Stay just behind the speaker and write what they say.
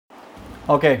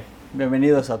Ok,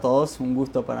 bienvenidos a todos, un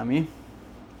gusto para mí.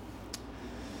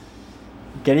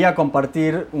 Quería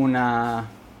compartir una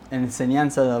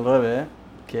enseñanza del Rebbe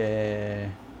que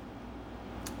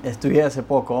estudié hace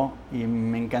poco y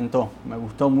me encantó, me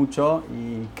gustó mucho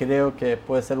y creo que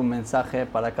puede ser un mensaje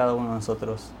para cada uno de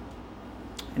nosotros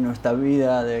en nuestra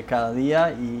vida de cada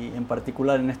día y en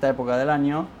particular en esta época del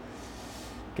año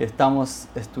que estamos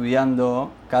estudiando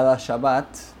cada Shabbat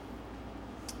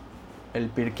el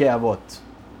Pirkei Avot.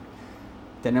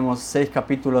 Tenemos 6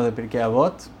 capítulos de Pirkei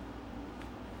Avot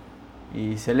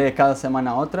y se lee cada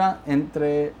semana otra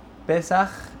entre Pesach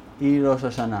y Rosh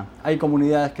Hashanah. Hay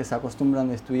comunidades que se acostumbran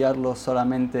a estudiarlo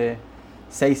solamente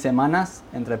 6 semanas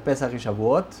entre Pesach y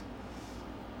Shavuot,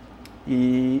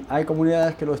 y hay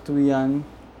comunidades que lo estudian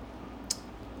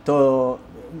todo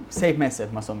 6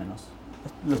 meses más o menos.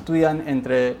 Lo estudian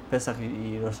entre Pesach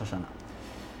y Rosh Hashanah.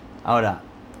 Ahora,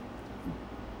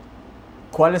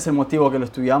 ¿cuál es el motivo que lo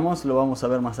estudiamos? Lo vamos a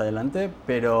ver más adelante,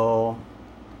 pero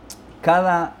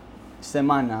cada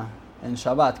semana en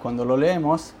Shabbat, cuando lo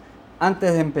leemos,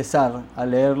 antes de empezar a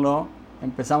leerlo,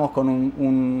 empezamos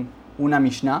con una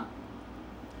Mishnah,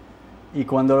 y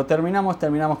cuando lo terminamos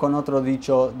con otro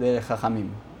dicho de Jajamim.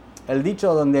 El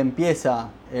dicho donde empieza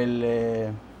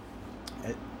el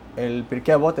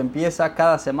Pirkei Avot empieza,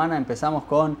 cada semana empezamos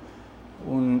con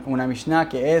una Mishnah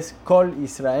que es Kol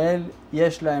Israel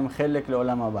yesh lahem chelek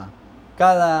leolam haba.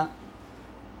 Cada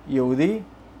Yehudí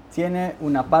tiene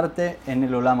una parte en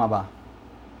el Olam Haba.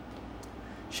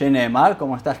 Sheneemar,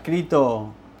 como está escrito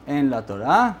en la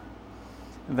Torá,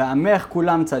 Ve'amech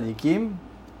kulam tzadikim,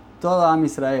 todo Am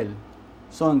Israel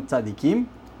son tzadikim,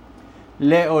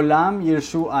 leolam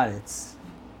yirshu aretz.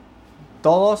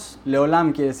 Todos,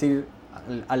 leolam quiere decir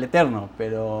al eterno,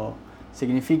 pero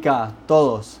significa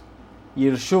todos.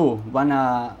 Yirshu van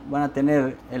a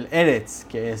tener el Eretz,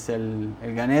 que es el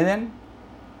Gan Eden.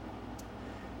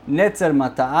 Netzer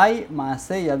mata'ai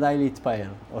ma'aseh yadai litpaer.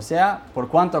 O sea, por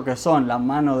cuanto que son la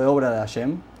mano de obra de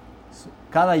Hashem,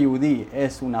 cada Yehudí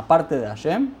es una parte de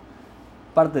Hashem,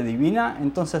 parte divina,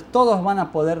 entonces todos van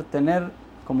a poder tener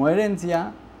como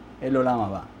herencia el Olam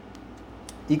Haba.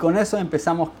 Y con eso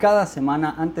empezamos cada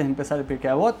semana, antes de empezar el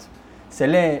Pirkei Avot, se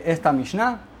lee esta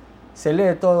Mishnah, se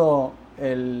lee todo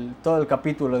el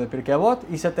capítulo de Pirkei Avot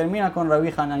y se termina con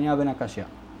Rabbi Hanania ben Akashia.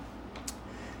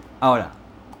 Ahora,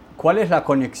 ¿cuál es la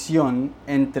conexión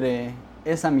entre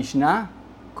esa Mishnah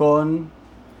con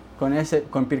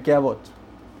Pirkei Avot?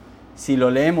 Si lo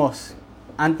leemos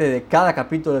antes de cada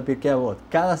capítulo de Pirkei Avot,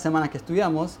 cada semana que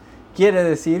estudiamos, quiere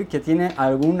decir que tiene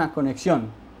alguna conexión.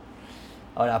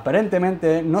 Ahora,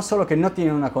 aparentemente, no solo que no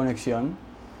tiene una conexión,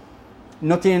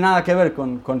 no tiene nada que ver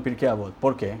con Pirkei Avot.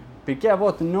 ¿Por qué? Pirkei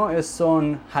Avot no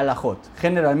son halajot.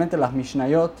 Generalmente la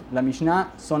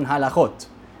Mishnah son halajot,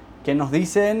 que nos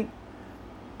dicen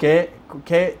qué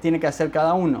tiene que hacer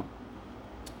cada uno.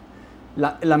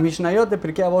 Las Mishnayot de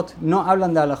Pirkei Avot no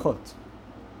hablan de halajot.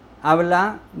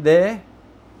 Habla de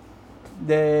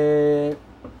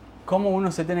cómo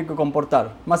uno se tiene que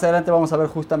comportar. Más adelante vamos a ver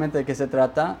justamente de qué se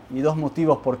trata y 2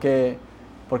 motivos por qué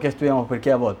estudiamos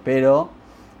Pirkei Avot. Pero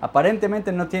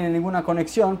aparentemente no tiene ninguna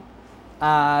conexión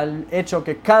al hecho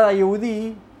que cada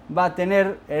Yehudí va a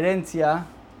tener herencia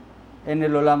en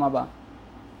el Olam Haba.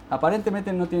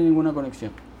 Aparentemente no tiene ninguna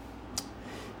conexión.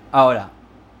 Ahora,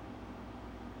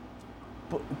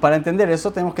 para entender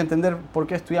eso tenemos que entender por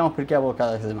qué estudiamos Pirkei Avot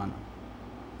cada semana.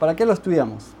 ¿Para qué lo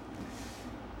estudiamos?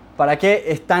 ¿Para qué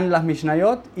están las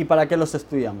Mishnayot y para qué los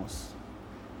estudiamos?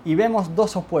 Y vemos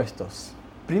 2 opuestos.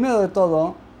 Primero de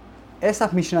todo,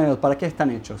 esas Mishnayot, ¿para qué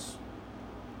están hechos?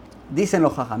 Dicen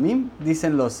los Jajamim,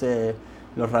 dicen los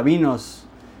rabinos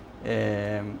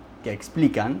que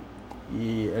explican,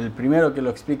 y el primero que lo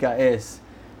explica es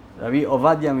Rabbi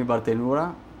Ovadia mi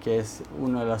Bartenura, que es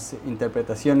una de las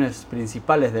interpretaciones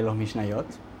principales de los Mishnayot.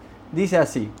 Dice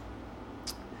así: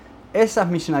 esas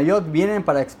Mishnayot vienen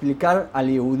para explicar al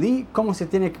Yehudí cómo se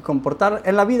tiene que comportar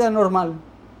en la vida normal,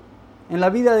 en la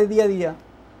vida de día a día.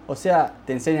 O sea,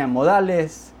 te enseña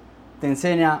modales, te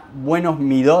enseña buenos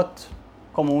midot,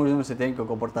 cómo uno se tiene que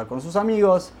comportar con sus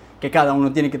amigos, que cada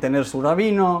uno tiene que tener su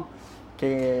rabino,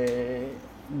 que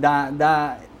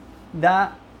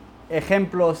da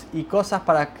ejemplos y cosas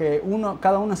para que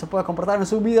cada uno se pueda comportar en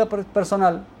su vida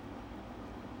personal.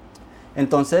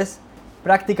 Entonces,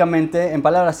 prácticamente, en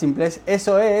palabras simples,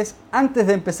 eso es antes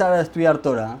de empezar a estudiar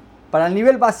Torah, para el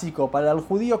nivel básico, para el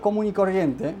judío común y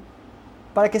corriente,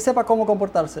 para que sepa cómo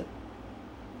comportarse.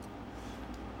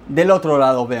 Del otro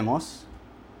lado vemos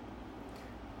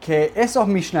que esos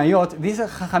Mishnayot,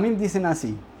 Jajamim dicen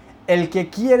así: el que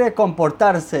quiere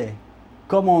comportarse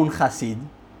como un Hasid.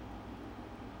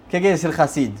 ¿Qué quiere decir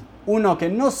Hasid? uno que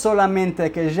no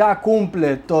solamente que ya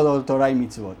cumple todo el Torah y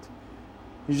Mitzvot,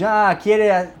 ya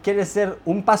quiere ser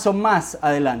un paso más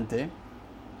adelante,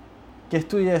 que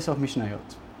estudie esos Mishnayot.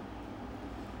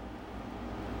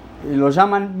 Y lo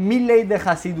llaman Milei de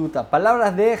Hasiduta,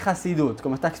 palabras de Hasidut,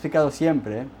 como está explicado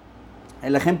siempre.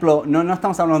 El ejemplo, no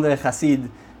estamos hablando de Hasid,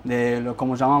 de lo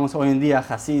como llamamos hoy en día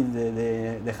Hasid,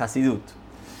 de Hasidut.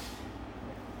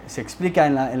 Se explica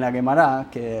en la Gemara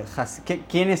que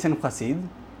 ¿quién es un Hasid?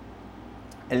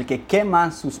 El que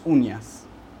quema sus uñas.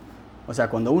 O sea,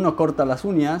 cuando uno corta las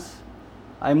uñas,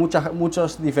 hay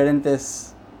muchas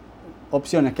diferentes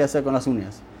opciones que hacer con las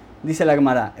uñas. Dice la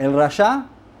Gemara, el Rasha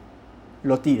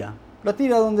lo tira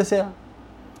donde sea.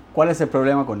 ¿Cuál es el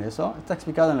problema con eso? Está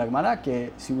explicado en la Gemara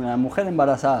que si una mujer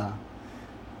embarazada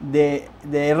de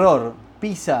error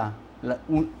pisa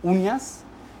uñas,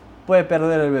 puede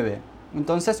perder el bebé.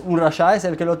 Entonces un Rasha es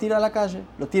el que lo tira a la calle,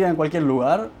 lo tira en cualquier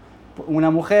lugar.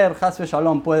 Una mujer, Hasbe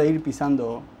Shalom, puede ir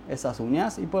pisando esas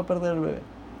uñas y puede perder el bebé.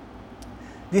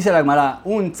 Dice la Gemara,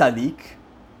 un tzadik,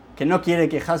 que no quiere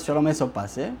que Hasbe Shalom eso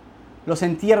pase, los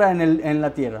entierra en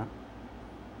la tierra.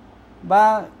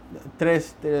 Va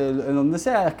en donde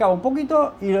sea, excava un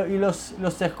poquito y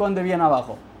los esconde bien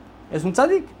abajo. ¿Es un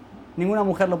tzadik? Ninguna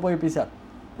mujer lo puede pisar.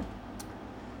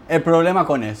 El problema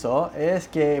con eso es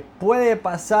que puede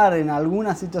pasar en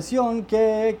alguna situación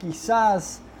que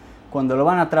quizás cuando lo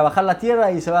van a trabajar la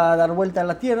tierra y se va a dar vuelta a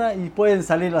la tierra y pueden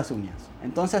salir las uñas.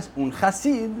 Entonces un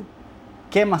hasid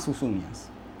quema sus uñas.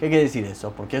 ¿Qué quiere decir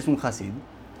eso? ¿Por qué es un hasid?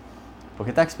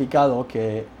 Porque está explicado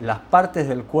que las partes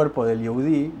del cuerpo del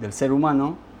Yehudí, del ser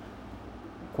humano,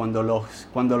 cuando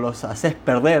los haces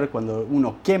perder, cuando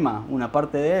uno quema una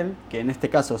parte de él, que en este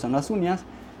caso son las uñas,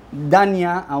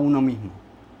 daña a uno mismo.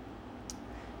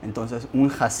 Entonces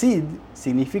un hasid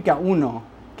significa uno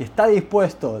que está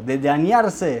dispuesto de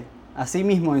dañarse a sí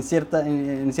mismo en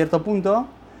cierto punto,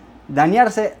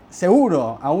 dañarse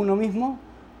seguro a uno mismo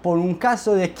por un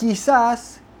caso de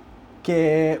quizás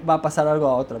que va a pasar algo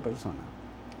a otra persona.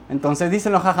 Entonces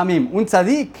dicen los Jajamim, un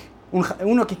tzadik,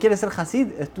 uno que quiere ser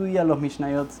hasid, estudia los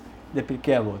Mishnayot de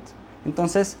Pirkei Avot.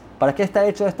 Entonces, ¿para qué está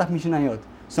hecho estas Mishnayot?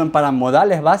 ¿Son para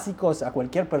modales básicos a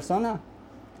cualquier persona?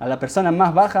 ¿A la persona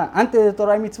más baja antes de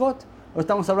Torah y Mitzvot? ¿O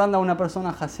estamos hablando a una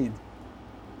persona hasid?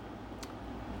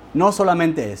 No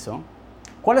solamente eso.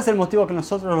 ¿Cuál es el motivo que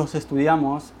nosotros los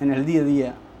estudiamos en el día a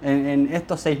día, en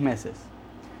estos 6 meses?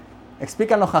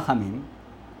 Explican los Jajamim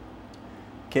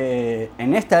que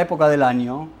en esta época del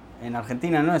año, en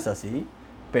Argentina no es así,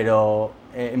 pero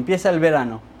empieza el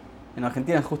verano. En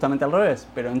Argentina es justamente al revés,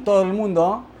 pero en todo el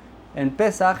mundo, en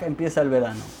Pesaj empieza el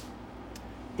verano.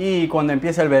 Y cuando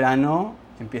empieza el verano,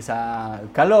 empieza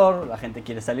el calor, la gente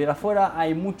quiere salir afuera,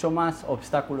 hay mucho más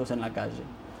obstáculos en la calle.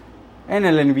 En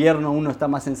el invierno uno está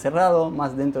más encerrado,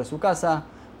 más dentro de su casa,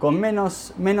 con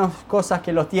menos cosas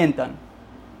que lo tientan.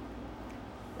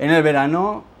 En el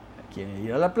verano quiere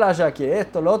ir a la playa, quiere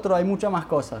esto, lo otro, hay muchas más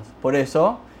cosas. Por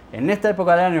eso, en esta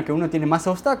época del año que uno tiene más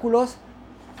obstáculos,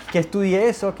 que estudie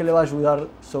eso, que le va a ayudar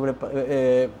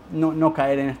no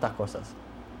caer en estas cosas.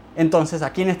 Entonces, ¿a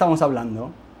quién estamos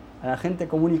hablando? A la gente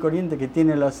común y corriente que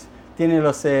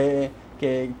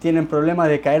que tienen problemas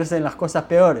de caerse en las cosas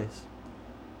peores.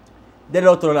 Del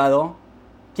otro lado,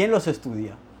 ¿quién los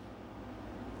estudia?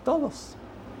 Todos.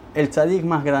 El tzadik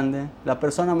más grande, la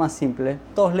persona más simple,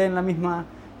 todos leen la misma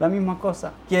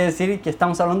cosa. Quiere decir que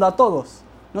estamos hablando a todos,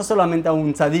 no solamente a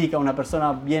un tzadik, a una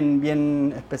persona bien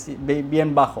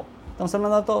bajo. Estamos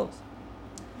hablando a todos.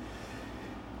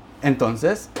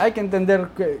 Entonces, hay que entender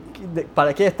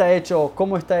para qué está hecho,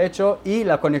 cómo está hecho y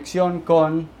la conexión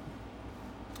con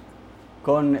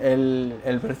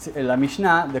la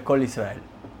Mishnah de Kol Israel.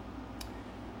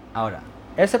 Ahora,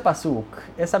 ese pasuk,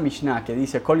 esa Mishnah que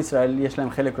dice Kol Israel yesh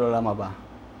lahem chelek olam haba,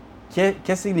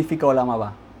 ¿qué significa olam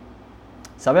haba?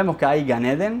 Sabemos que hay Gan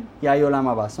Eden y hay olam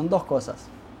haba, son dos cosas.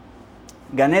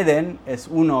 Gan Eden es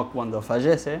uno cuando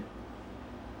fallece,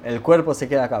 el cuerpo se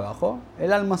queda acá abajo,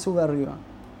 el alma sube arriba.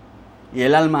 Y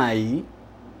el alma ahí,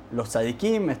 los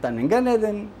tzadikim están en Gan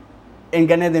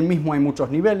Eden mismo hay muchos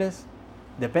niveles,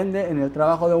 depende en el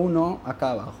trabajo de uno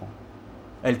acá abajo.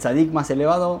 El tzadik más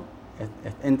elevado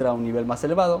entra a un nivel más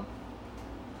elevado,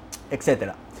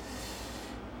 etc.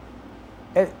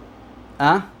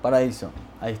 Paraíso,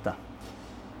 ahí está.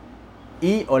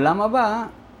 Y Olam Haba,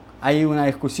 hay una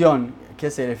discusión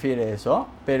qué se refiere a eso,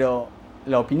 pero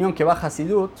la opinión que va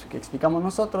Hasidut, que explicamos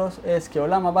nosotros, es que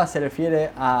Olam Haba se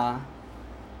refiere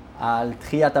al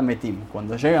Tchiyat HaMetim,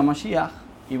 cuando llega Mashiach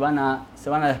y se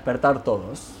van a despertar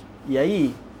todos. Y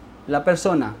ahí la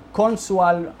persona con su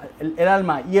el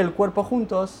alma y el cuerpo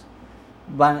juntos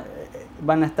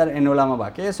van a estar en Olam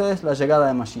Haba, que eso es la llegada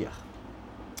de Mashiach.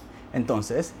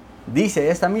 Entonces, dice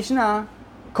esta Mishnah,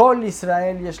 Kol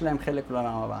Israel yesh lahem chelek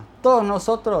Olam Haba. Todos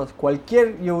nosotros,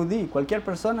 cualquier Yehudí, cualquier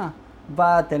persona,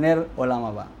 va a tener Olam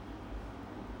Haba.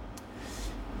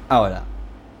 Ahora,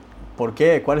 ¿por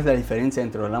qué? ¿Cuál es la diferencia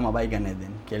entre Olam Haba y Gan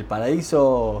Eden? Que el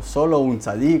paraíso solo un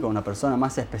tzadik o una persona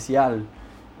más especial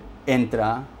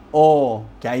entra, o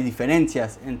que hay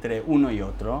diferencias entre uno y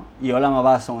otro, y Olam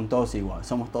Haba somos todos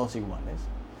iguales.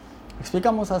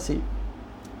 Explicamos así.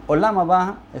 Olam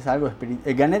Haba es algo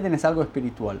espiritual, Gan Eden es algo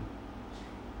espiritual.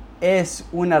 Es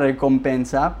una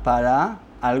recompensa para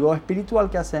algo espiritual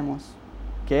que hacemos,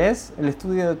 que es el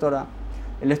estudio de Torah.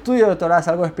 El estudio de Torah es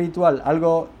algo espiritual,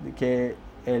 algo que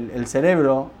el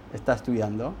cerebro está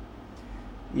estudiando.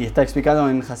 Y está explicado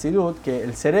en Hasidut que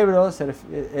el cerebro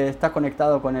está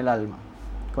conectado con el alma,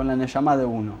 con la neshama de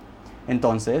uno.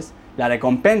 Entonces, la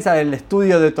recompensa del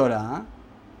estudio de Torah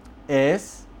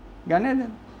es Gan Eden.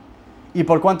 Y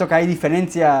por cuanto que hay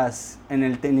diferencias en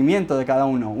el entendimiento de cada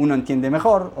uno, uno entiende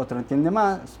mejor, otro entiende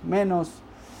menos,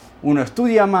 uno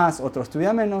estudia más, otro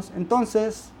estudia menos,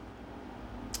 entonces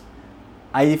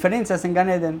hay diferencias en Gan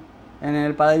Eden, en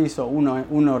el paraíso,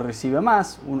 uno recibe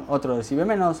más, otro recibe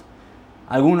menos,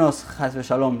 algunos Chas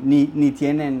v'Shalom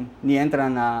ni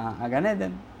entran a Gan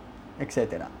Eden,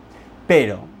 etc.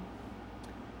 Pero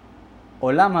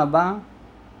Olam Haba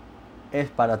es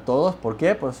para todos. ¿Por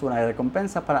qué? Porque es una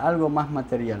recompensa para algo más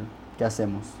material que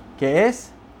hacemos, que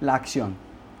es la acción.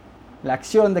 La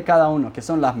acción de cada uno, que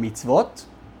son las mitzvot,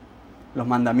 los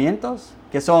mandamientos,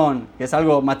 que es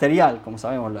algo material, como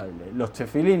sabemos, los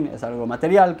tefilín es algo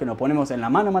material, que nos ponemos en la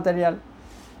mano material,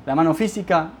 la mano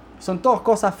física, son todas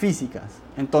cosas físicas.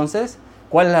 Entonces,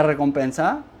 ¿cuál es la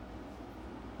recompensa?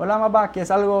 Olam Haba, que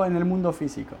es algo en el mundo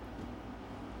físico.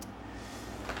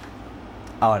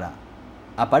 Ahora,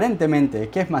 aparentemente,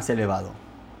 ¿qué es más elevado?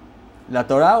 ¿La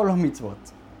Torah o los mitzvot?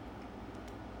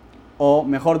 O,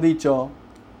 mejor dicho,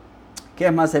 ¿qué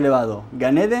es más elevado?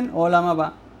 ¿Gan Eden o Olam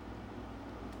Haba?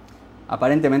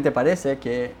 Aparentemente parece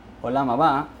que Olam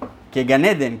Haba, que Gan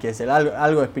Eden, que es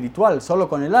algo espiritual, solo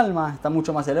con el alma, está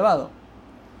mucho más elevado.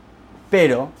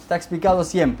 Pero está explicado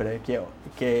siempre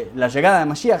que la llegada de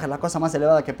Mashiach es la cosa más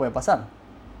elevada que puede pasar.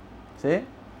 ¿Sí?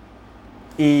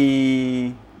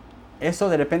 Y eso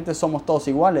de repente somos todos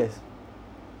iguales.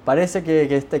 Parece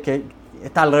que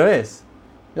está al revés.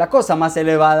 La cosa más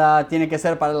elevada tiene que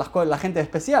ser para la gente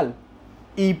especial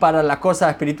y para la cosa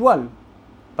espiritual.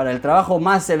 Para el trabajo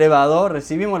más elevado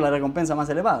recibimos la recompensa más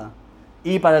elevada.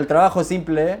 Y para el trabajo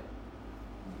simple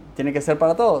tiene que ser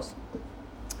para todos.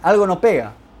 Algo no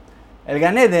pega. El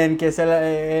Gan Eden, que es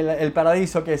el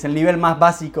paraíso, que es el nivel más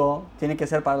básico, tiene que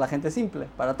ser para la gente simple,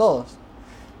 para todos.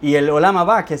 Y el Olam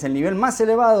Haba, que es el nivel más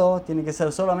elevado, tiene que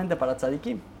ser solamente para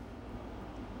tzadikim.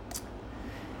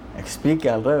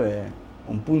 Explica al Rebbe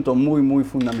un punto muy, muy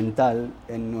fundamental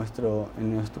en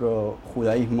nuestro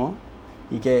judaísmo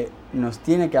y que nos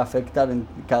tiene que afectar en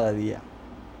cada día.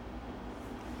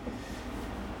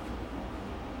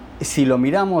 Si lo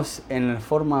miramos en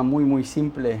forma muy, muy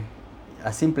simple,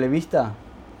 a simple vista,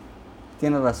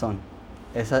 tiene razón.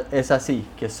 Es así,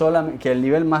 que el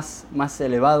nivel más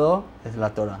elevado es la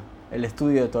Torah, el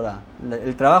estudio de Torah,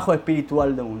 el trabajo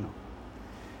espiritual de uno.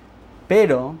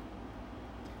 Pero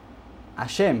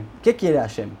Hashem, ¿qué quiere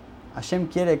Hashem? Hashem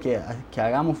quiere que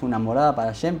hagamos una morada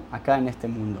para Hashem acá en este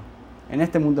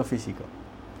mundo físico.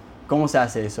 ¿Cómo se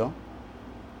hace eso?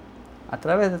 A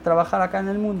través de trabajar acá en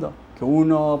el mundo, que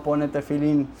uno pone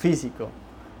tefilín físico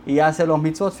y hace los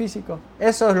mitzvot físicos.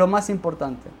 Eso es lo más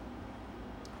importante.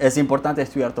 Es importante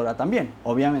estudiar Torah también,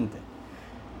 obviamente.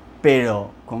 Pero,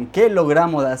 ¿con qué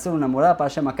logramos de hacer una morada para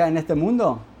Hashem acá en este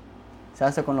mundo? Se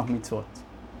hace con los mitzvot.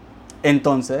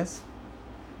 Entonces,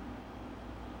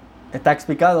 está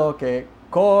explicado que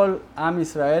Kol Am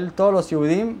Israel, todos los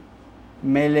Yehudim,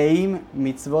 Meleim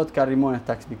Mitzvot Karimon,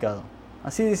 está explicado.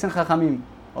 Así dicen Jajamim.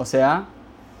 O sea,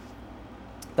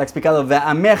 está explicado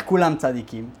Ve'amech Kulam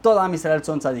Tzadikim. Todo Am Israel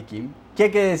son Tzadikim.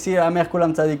 ¿Qué quiere decir Amech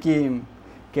Kulam Tzadikim?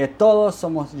 Que todos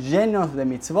somos llenos de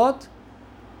mitzvot,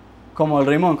 como el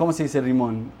rimón. ¿Cómo se dice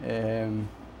rimón?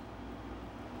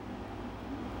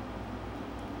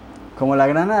 Como la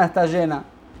granada está llena,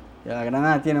 y la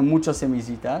granada tiene muchas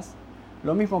semillitas,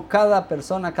 lo mismo cada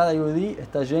persona, cada yudí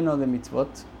está lleno de mitzvot,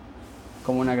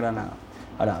 como una granada.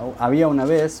 Ahora, había una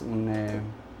vez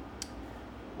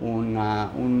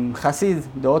un hasid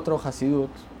de otro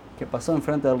hasidut que pasó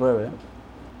enfrente del Rebbe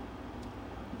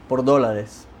por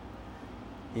 $.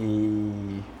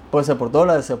 Y puede ser por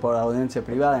 $, o por audiencia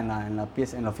privada en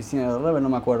la oficina del Rebbe, no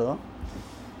me acuerdo.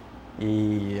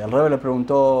 Y el Rebbe le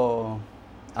preguntó,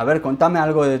 a ver, contame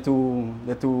algo de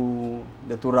tu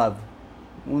Rab.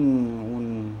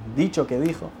 Un dicho que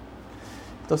dijo.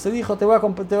 Entonces dijo, te voy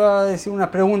a decir una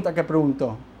pregunta que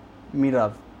preguntó mi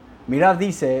Rab. Mi Rab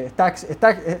dice,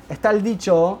 está el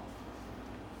dicho,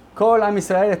 Kol Am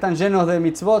Israel están llenos de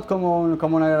mitzvot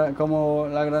como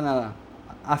la granada.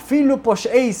 Afilu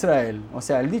Posh'ei Israel. O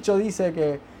sea, el dicho dice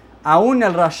que aún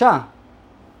el Rasha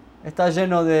está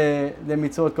lleno de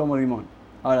mitzvot como limón.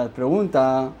 Ahora,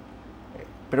 pregunta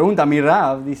mi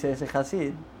Rab, dice ese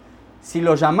Hasid, si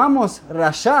lo llamamos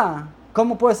Rasha,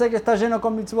 ¿cómo puede ser que está lleno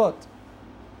con mitzvot?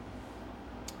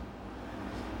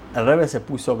 El Rebbe se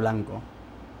puso blanco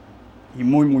y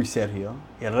muy muy serio.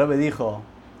 Y el Rebbe dijo,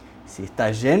 si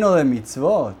está lleno de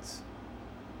mitzvot,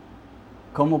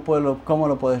 ¿cómo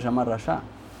lo puedes llamar Rasha?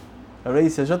 El Rebbe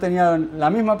dice, yo tenía la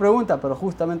misma pregunta, pero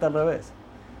justamente al revés.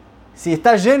 Si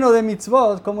está lleno de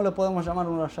mitzvot, ¿cómo le podemos llamar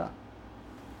un Rasha?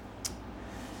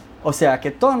 O sea, que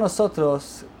todos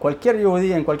nosotros, cualquier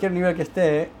yehudí en cualquier nivel que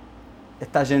esté,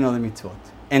 está lleno de mitzvot.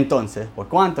 Entonces, por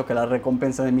cuanto que la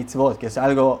recompensa de mitzvot, que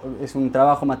es un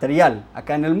trabajo material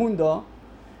acá en el mundo,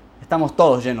 estamos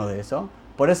todos llenos de eso.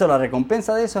 Por eso la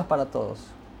recompensa de eso es para todos.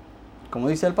 Como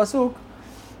dice el pasuk,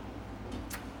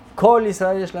 Kol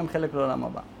Israel yesh lahem chelek le'olam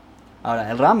haba.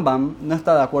 Ahora, el Rambam no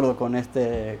está de acuerdo con esto.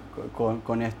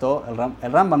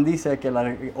 El Rambam dice que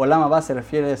la olam haba se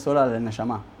refiere solo al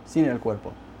neshama, sin el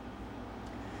cuerpo.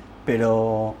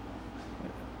 Pero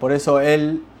por eso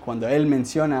cuando él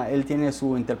menciona, él tiene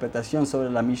su interpretación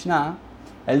sobre la Mishnah,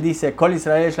 él dice, Kol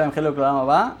Israel yesh lahem chelek le'olam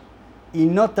haba, y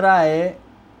no trae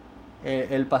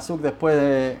el pasuk después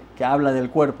de que habla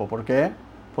del cuerpo. ¿Por qué?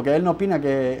 Porque él no opina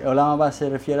que olam haba se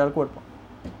refiere al cuerpo.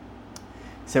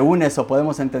 Según eso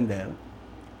podemos entender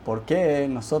por qué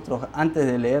nosotros antes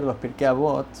de leer los Pirkei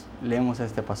Avot leemos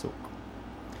este pasuk.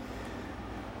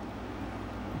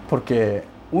 Porque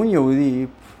un yehudí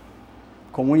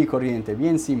común y corriente,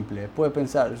 bien simple, puede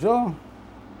pensar, yo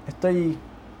estoy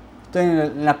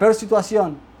en la peor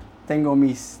situación, tengo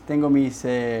mis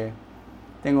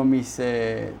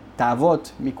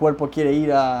tavot, mi cuerpo quiere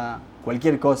ir a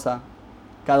cualquier cosa,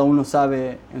 cada uno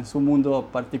sabe en su mundo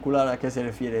particular a qué se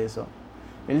refiere eso.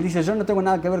 Él dice, yo no tengo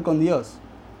nada que ver con Dios.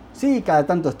 Sí, cada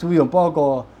tanto estudio un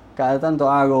poco, cada tanto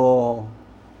hago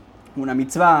una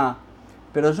mitzvah,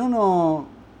 pero yo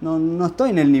no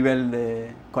estoy en el nivel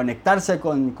de conectarse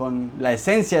con la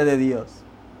esencia de Dios.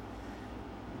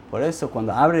 Por eso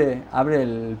cuando abre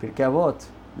el Pirkei Avot,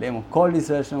 leemos Kol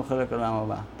Israel yesh lahem chelek le'olam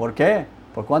haba. ¿Por qué?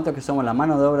 Por cuanto que somos la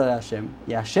mano de obra de Hashem.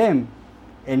 Y Hashem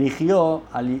eligió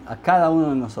a cada uno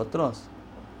de nosotros.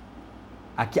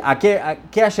 ¿A qué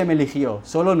Hashem eligió?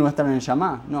 ¿Solo nuestra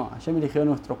Neshama? No, Hashem eligió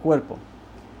nuestro cuerpo.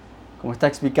 Como está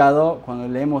explicado, cuando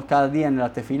leemos cada día en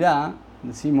la tefilá,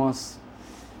 decimos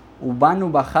Ubanu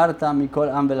bajarta mikol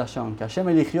am velashon, que Hashem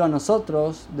eligió a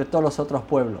nosotros de todos los otros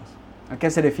pueblos. ¿A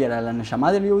qué se refiere? ¿A la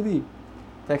Neshama del Yehudí?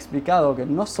 Está explicado que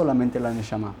no solamente la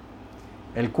Neshama,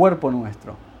 el cuerpo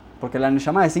nuestro. Porque la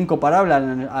Neshama es incomparable a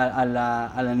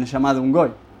la Neshama de un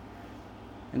Goy.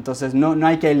 Entonces no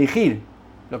hay que elegir.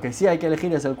 Lo que sí hay que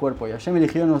elegir es el cuerpo. Y Hashem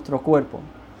eligió nuestro cuerpo.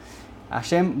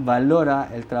 Hashem valora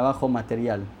el trabajo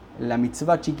material. La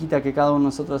mitzvah chiquita que cada uno de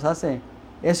nosotros hace,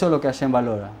 eso es lo que Hashem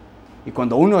valora. Y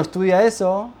cuando uno estudia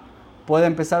eso, puede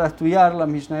empezar a estudiar las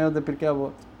Mishnayot de Pirkei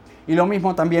Avot. Y lo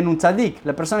mismo también un tzadik,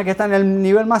 la persona que está en el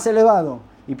nivel más elevado.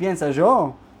 Y piensa,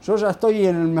 yo ya estoy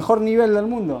en el mejor nivel del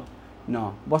mundo.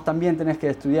 No, vos también tenés que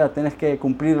estudiar, tenés que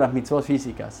cumplir las mitzvot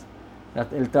físicas.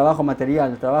 El trabajo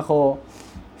material, el trabajo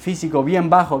físico bien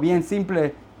bajo, bien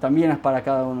simple, también es para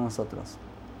cada uno de nosotros.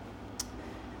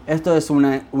 Esto es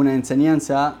una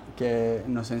enseñanza que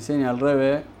nos enseña el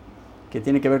Rebbe, que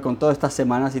tiene que ver con todas estas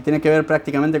semanas y tiene que ver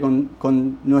prácticamente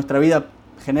con nuestra vida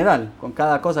general, con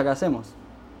cada cosa que hacemos.